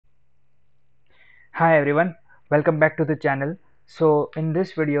Hi everyone, welcome back to the channel. So in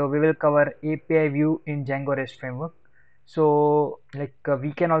this video we will cover API view in Django Rest framework. So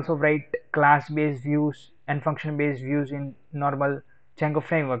we can also write class based views and function based views in normal Django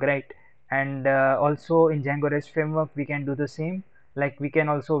framework, right? And also in Django Rest framework we can do the same. Like we can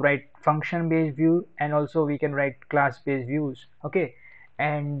also write function based view and also we can write class based views. Okay,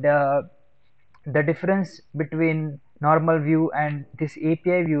 and the difference between normal view and this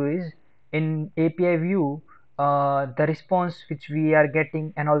API view is in API view the response which we are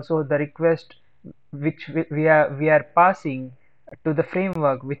getting and also the request which we are passing to the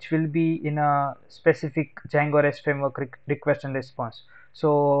framework, which will be in a specific Django REST framework request and response.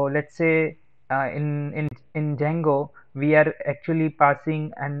 So let's say in Django we are actually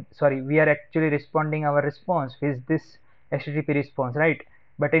passing and sorry we are actually responding our response with this HTTP response, right?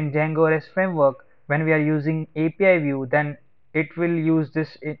 But in Django REST framework, when we are using API view, then it will use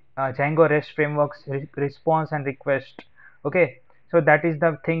this Django REST framework's response and request. Okay, so that is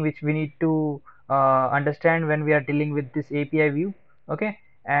the thing which we need to understand when we are dealing with this API view. Okay,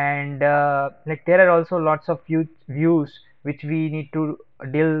 and there are also lots of views which we need to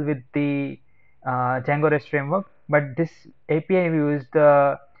deal with the Django REST framework, but this API view is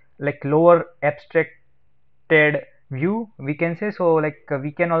the lower abstracted view, we can say. So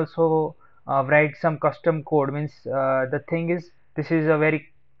we can also write some custom code. Means the thing is, this is a very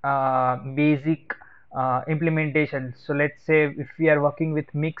basic implementation. So let's say if we are working with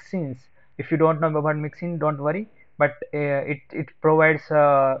mixins, if you don't know about mixin, don't worry, but it provides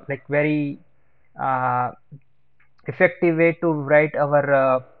very uh, effective way to write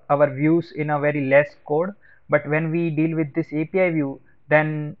our views in a very less code. But when we deal with this API view,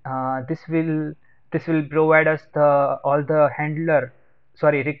 then this will provide us the all the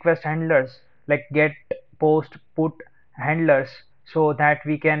request handlers, like get, post, put handlers, so that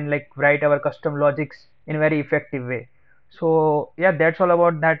we can write our custom logics in very effective way. So yeah, that's all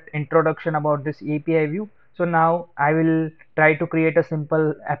about that introduction about this API view. So now I will try to create a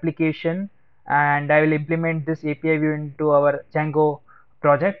simple application and I will implement this API view into our Django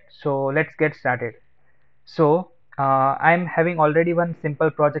project. So let's get started. So I'm having already one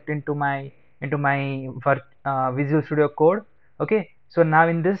simple project into my Visual Studio Code. Okay, so now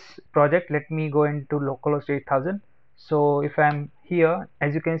in this project, let me go into localhost 8000. So if I'm here,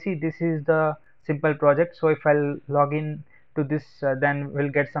 as you can see, this is the simple project. So if I'll log in to this, then we'll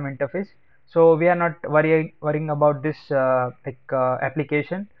get some interface. So we are not worrying about this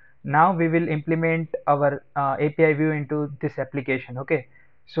application. Now we will implement our API view into this application. Okay,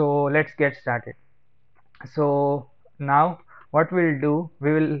 so let's get started. So now what we'll do,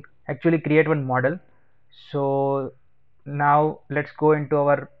 we will actually create one model. So now let's go into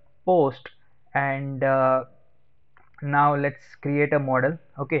our post and now let's create a model.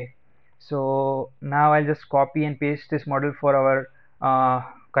 Okay, so now I'll just copy and paste this model for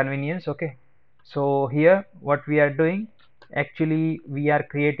our convenience. Okay, so here what we are doing, actually we are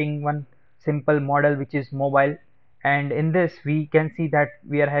creating one simple model which is mobile, and in this we can see that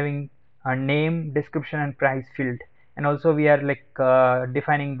we are having a name, description and price field, and also we are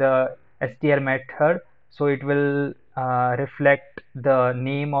defining the str method, so it will reflect the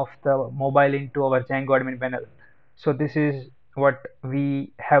name of the mobile into our Django admin panel. So this is what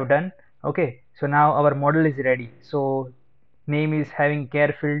we have done. Okay, so now our model is ready. So name is having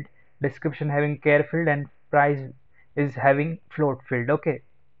char field, description having char field, and price is having float field. Okay,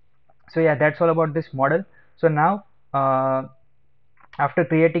 so yeah, that's all about this model. So now after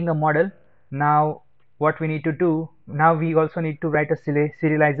creating a model, now what we need to do, now we also need to write a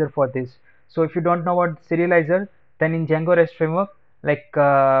serializer for this. So if you don't know what serializer, then in Django REST framework,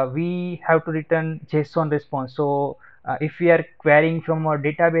 we have to return JSON response. So if we are querying from our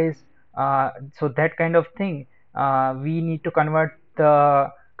database, so that kind of thing, we need to convert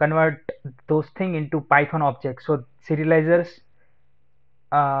those thing into Python objects. So serializers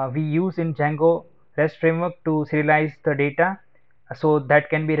we use in Django REST framework to serialize the data, so that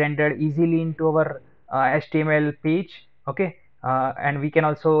can be rendered easily into our HTML page. Okay, and we can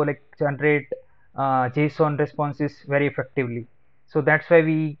also generate JSON responses very effectively. So that's why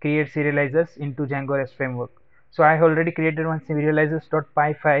we create serializers into Django REST framework. So I have already created one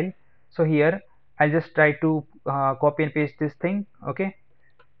serializers.py file. So here I'll just try to copy and paste this thing. Okay,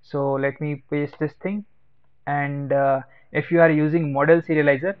 so let me paste this thing, and if you are using model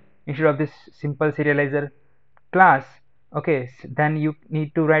serializer instead of this simple serializer class, okay, then you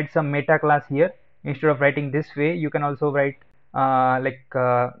need to write some meta class here. Instead of writing this way, you can also write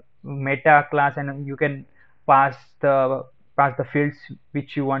meta class, and you can pass the fields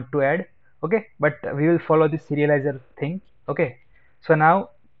which you want to add. Okay, but we will follow this serializer thing. Okay, so now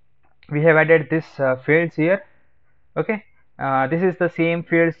we have added this fields here. Okay, this is the same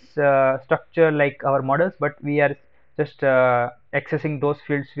fields structure like our models, but we are just accessing those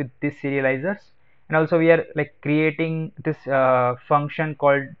fields with these serializers. And also we are like creating this function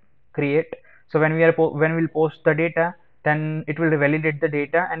called create. So when when we'll post the data, then it will validate the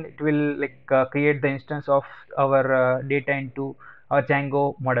data and it will like create the instance of our data into our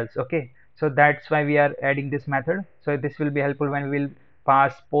Django models. Okay, so that's why we are adding this method. So this will be helpful when we'll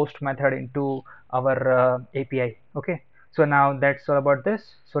pass post method into our API. Okay, so now that's all about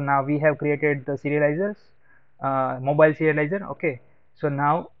this. So now we have created the serializers, mobile serializer. Okay, so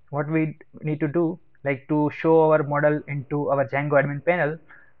now what we need to do, like to show our model into our Django admin panel,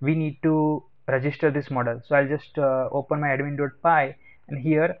 we need to register this model. So I'll just open my admin.py, and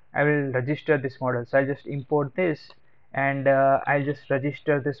here I will register this model. So I'll just import this, and I'll just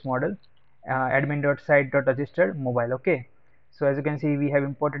register this model, admin.site.register mobile. Okay, so as you can see, we have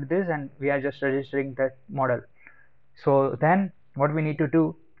imported this and we are just registering that model. So then what we need to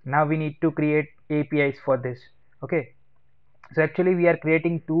do, now we need to create APIs for this. Okay, so actually we are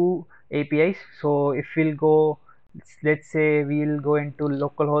creating two APIs. So if we'll go, let's say we'll go into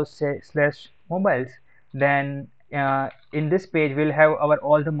localhost slash mobiles, then in this page we'll have our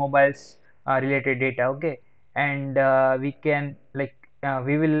all the mobiles related data. Okay, and we can like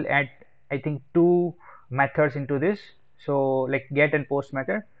we will add, I think, two methods into this. So like get and post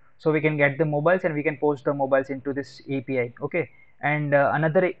method, so we can get the mobiles and we can post the mobiles into this API. Okay, and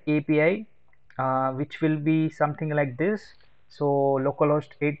another API which will be something like this. So localhost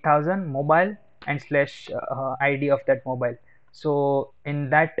 8000 mobile and slash ID of that mobile. So in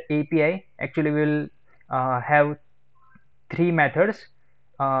that API actually we'll have three methods,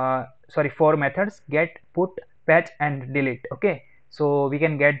 sorry, four methods: get, put, patch and delete. Okay, so we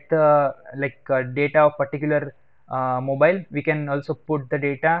can get the like data of particular mobile, we can also put the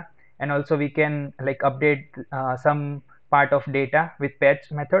data, and also we can like update some part of data with patch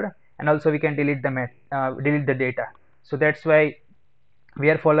method, and also we can delete delete the data. So that's why we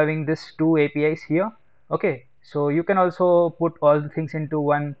are following this two APIs here. Okay, so you can also put all the things into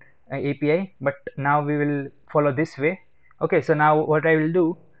one API, but now we will follow this way. Okay, so now what I will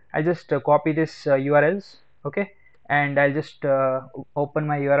do, I'll just copy this URLs. Okay, and I'll just open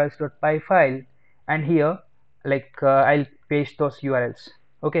my urls.py file, and here like I'll paste those URLs.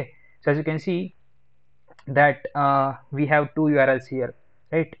 Okay, so as you can see that we have two URLs here,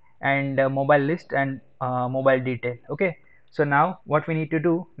 right? And mobile list and mobile detail. Okay, so now what we need to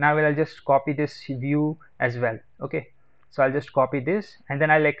do, now I'll just copy this view as well. Okay, so I'll just copy this and then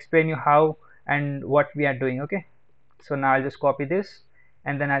I'll explain you how and what we are doing. Okay, so now I'll just copy this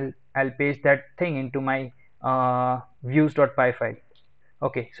and then I'll paste that thing into my views.py file.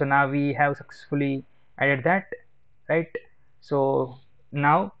 Okay, so now we have successfully added that, right? So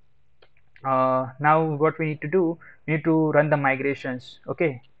now now what we need to do, we need to run the migrations.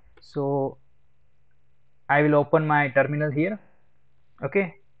 Okay, so I will open my terminal here.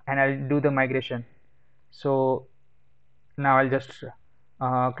 Okay, and I'll do the migration. So now I'll just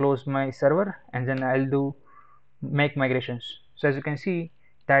close my server and then I'll do make migrations. So as you can see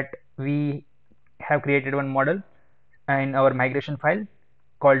that we have created one model in our migration file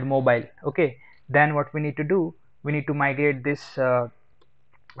called mobile. Okay, then what we need to do, we need to migrate this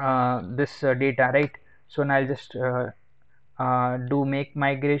data, right? So now I'll just do make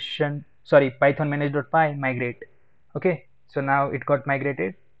migration, sorry, python manage.py migrate. Okay, so now it got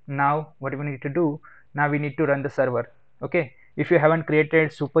migrated. Now what we need to do, now we need to run the server. Okay, if you haven't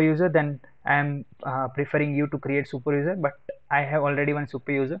created super user, then I am preferring you to create super user, but I have already one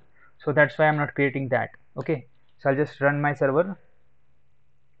super user, so that's why I'm not creating that. Okay, so I'll just run my server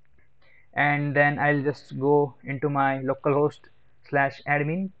and then I'll just go into my localhost slash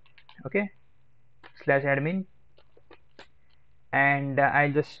admin. Okay, slash admin, and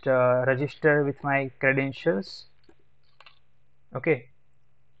I'll just register with my credentials. Okay,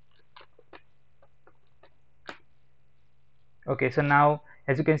 okay, so now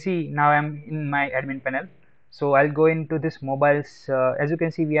as you can see, now I'm in my admin panel. So I'll go into this mobiles, as you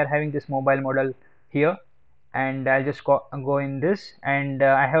can see we are having this mobile model here, and I'll just go in this, and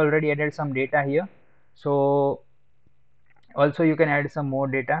I have already added some data here. So also you can add some more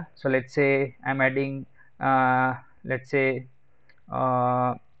data. So let's say I'm adding let's say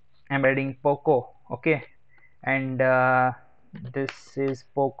I'm adding Poco. Okay, and this is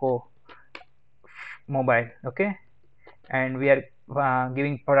Poco mobile. Okay, and we are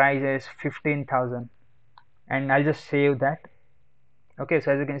giving price as 15,000, and I'll just save that. Okay,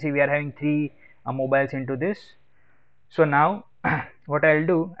 so as you can see we are having three mobiles into this. So now what I'll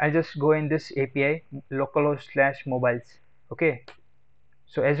do, I'll just go in this API localhost slash mobiles. Okay,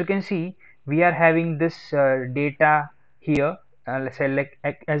 So as you can see, we are having this data here. Let's say like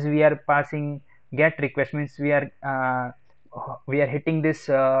as we are passing get request, means we are hitting this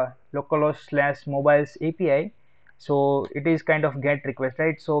localhost slash mobiles API. So it is kind of get request,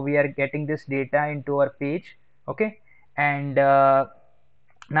 right? So we are getting this data into our page. Okay, and now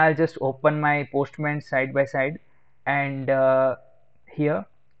I'll just open my Postman side by side, and here,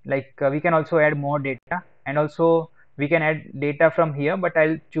 like we can also add more data, and also we can add data from here, but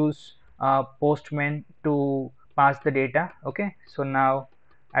I'll choose Postman to pass the data. Okay, so now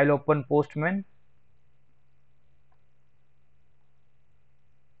I'll open Postman.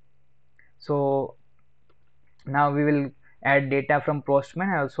 So now we will add data from Postman.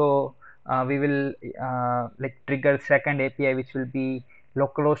 Also we will like trigger second API, which will be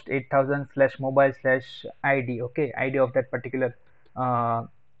localhost 8000 slash mobile slash ID. Okay, ID of that particular uh,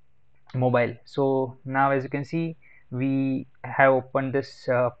 mobile. So now as you can see, we have opened this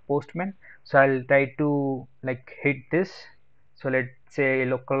Postman. So I'll try to like hit this. So let's say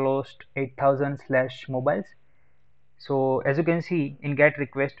localhost 8000 slash mobiles. So as you can see, in get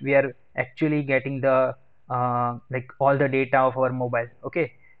request we are actually getting the like all the data of our mobile.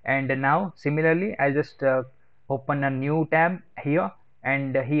 Okay, and now similarly I'll just open a new tab here,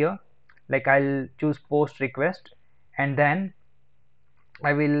 and here like I'll choose post request, and then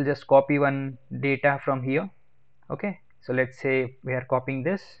I will just copy one data from here. Okay, so let's say we are copying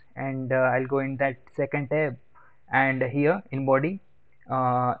this, and I'll go in that second tab, and here in body,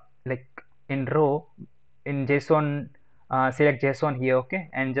 like in row, in JSON, select JSON here. Okay,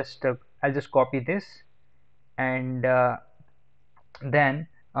 and just I'll just copy this, and then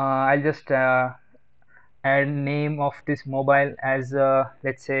I'll just add name of this mobile as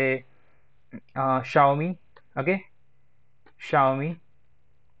let's say Xiaomi. Okay, Xiaomi.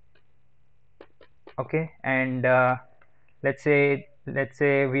 Okay, and let's say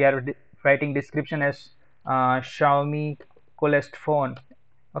we are writing description as Xiaomi coolest phone.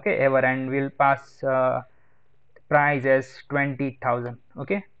 Okay, ever, and we'll pass price as 20,000.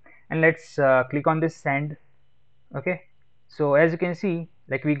 Okay, and let's click on this send. Okay, so as you can see,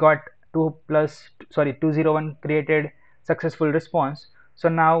 like we got 201 created successful response. So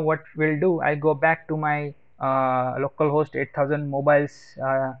now what we'll do, I'll go back to my localhost 8000 mobiles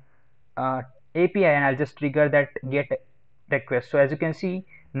uh, API, and I'll just trigger that get request. So as you can see,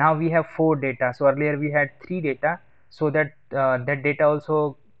 now we have 4 data. So earlier we had 3 data, so that data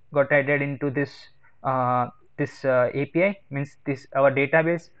also got added into this API, means this our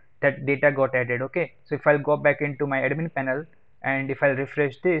database, that data got added. Okay, so if I'll go back into my admin panel, and if I'll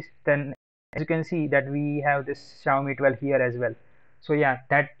refresh this, then as you can see that we have this Xiaomi 12 here as well. So yeah,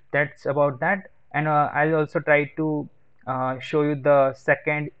 that's about that. And I'll also try to show you the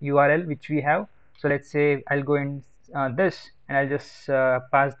second URL which we have. So let's say I'll go in this, and I'll just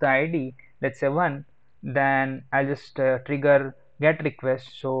pass the ID, let's say 1, then I'll just trigger get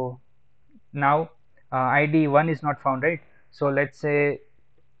request. So now ID 1 is not found, right? So let's say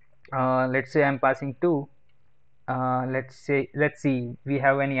I'm passing 2. Let's see we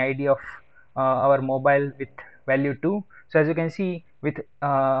have any ID of our mobile with value 2. So as you can see, with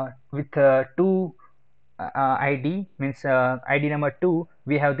 2 ID, means ID number 2,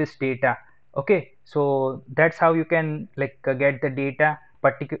 we have this data. Okay, so that's how you can like get the data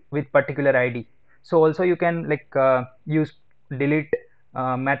with particular ID. So also you can like use delete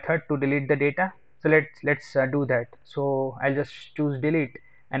method to delete the data. So let's do that. So I'll just choose delete,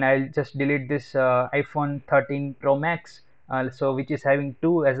 and I'll just delete this iPhone 13 Pro Max, so which is having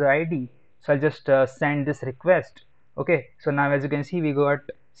 2 as the ID. So I'll just send this request. Okay, so now as you can see, we got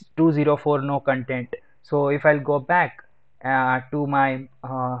 204 no content. So if I'll go back to my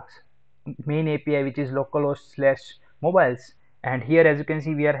main API, which is localhost slash mobiles, and here as you can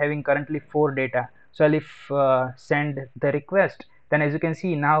see we are having currently 4 data. So I'll if send the request, then as you can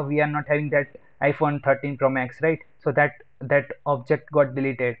see now we are not having that iPhone 13 Pro Max, right? So that object got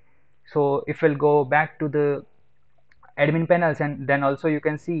deleted. So if we'll go back to the admin panels, and then also you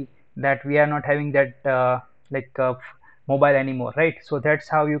can see that we are not having that like mobile anymore, right? So that's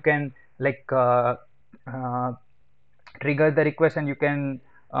how you can like uh, trigger the request, and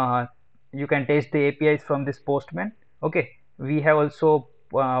uh, you can test the APIs from this Postman. Okay, we have also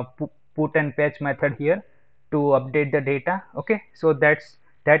put and patch method here to update the data. Okay, so that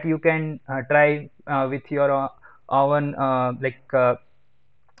you can try with your own like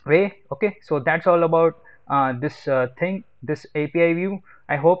way. Okay, so that's all about this thing, this API view.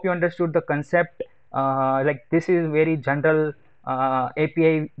 I hope you understood the concept. Like this is very general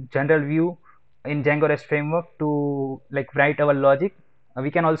API general view in Django Rest framework to like write our logic.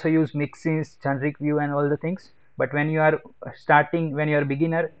 We can also use mixins, generic view, and all the things. but when you are starting, when you are a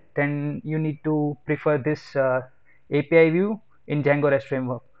beginner, then you need to prefer this API view in Django Rest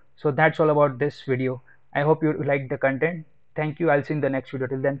framework. So that's all about this video. I hope you like the content. Thank you. I'll see you in the next video.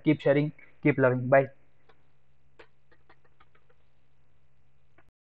 Till then, keep sharing, keep loving. Bye.